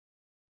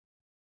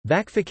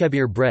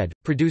Vakfıkebir bread,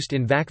 produced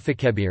in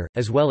Vakfıkebir,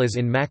 as well as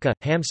in Makkah,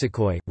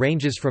 Hamsikoy,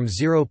 ranges from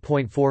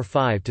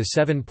 0.45 to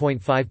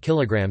 7.5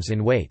 kilograms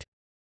in weight.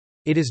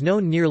 It is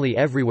known nearly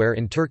everywhere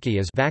in Turkey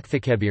as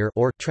Vakfıkebir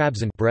or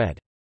Trabzon bread.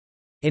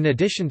 In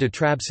addition to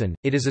Trabzon,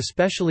 it is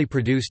especially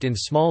produced in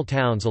small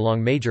towns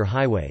along major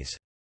highways.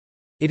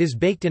 It is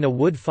baked in a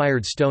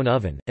wood-fired stone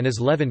oven, and is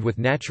leavened with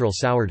natural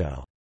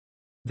sourdough.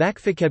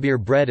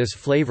 Vakfıkebir bread is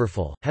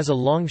flavorful, has a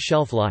long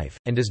shelf life,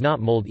 and does not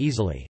mold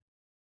easily.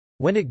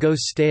 When it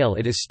goes stale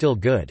it is still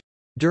good.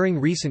 During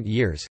recent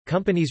years,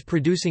 companies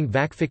producing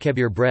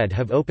Vakfıkebir bread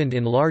have opened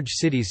in large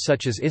cities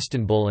such as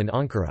Istanbul and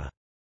Ankara.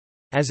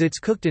 As it's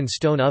cooked in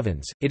stone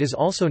ovens, it is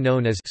also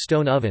known as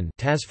stone oven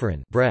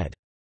bread.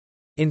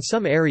 In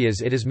some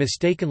areas it is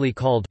mistakenly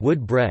called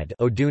wood bread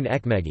odun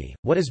ekmegi.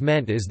 What is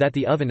meant is that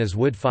the oven is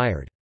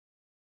wood-fired.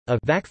 A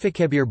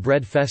Vakfıkebir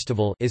bread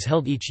festival is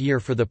held each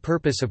year for the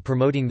purpose of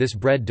promoting this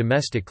bread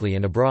domestically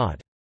and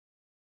abroad.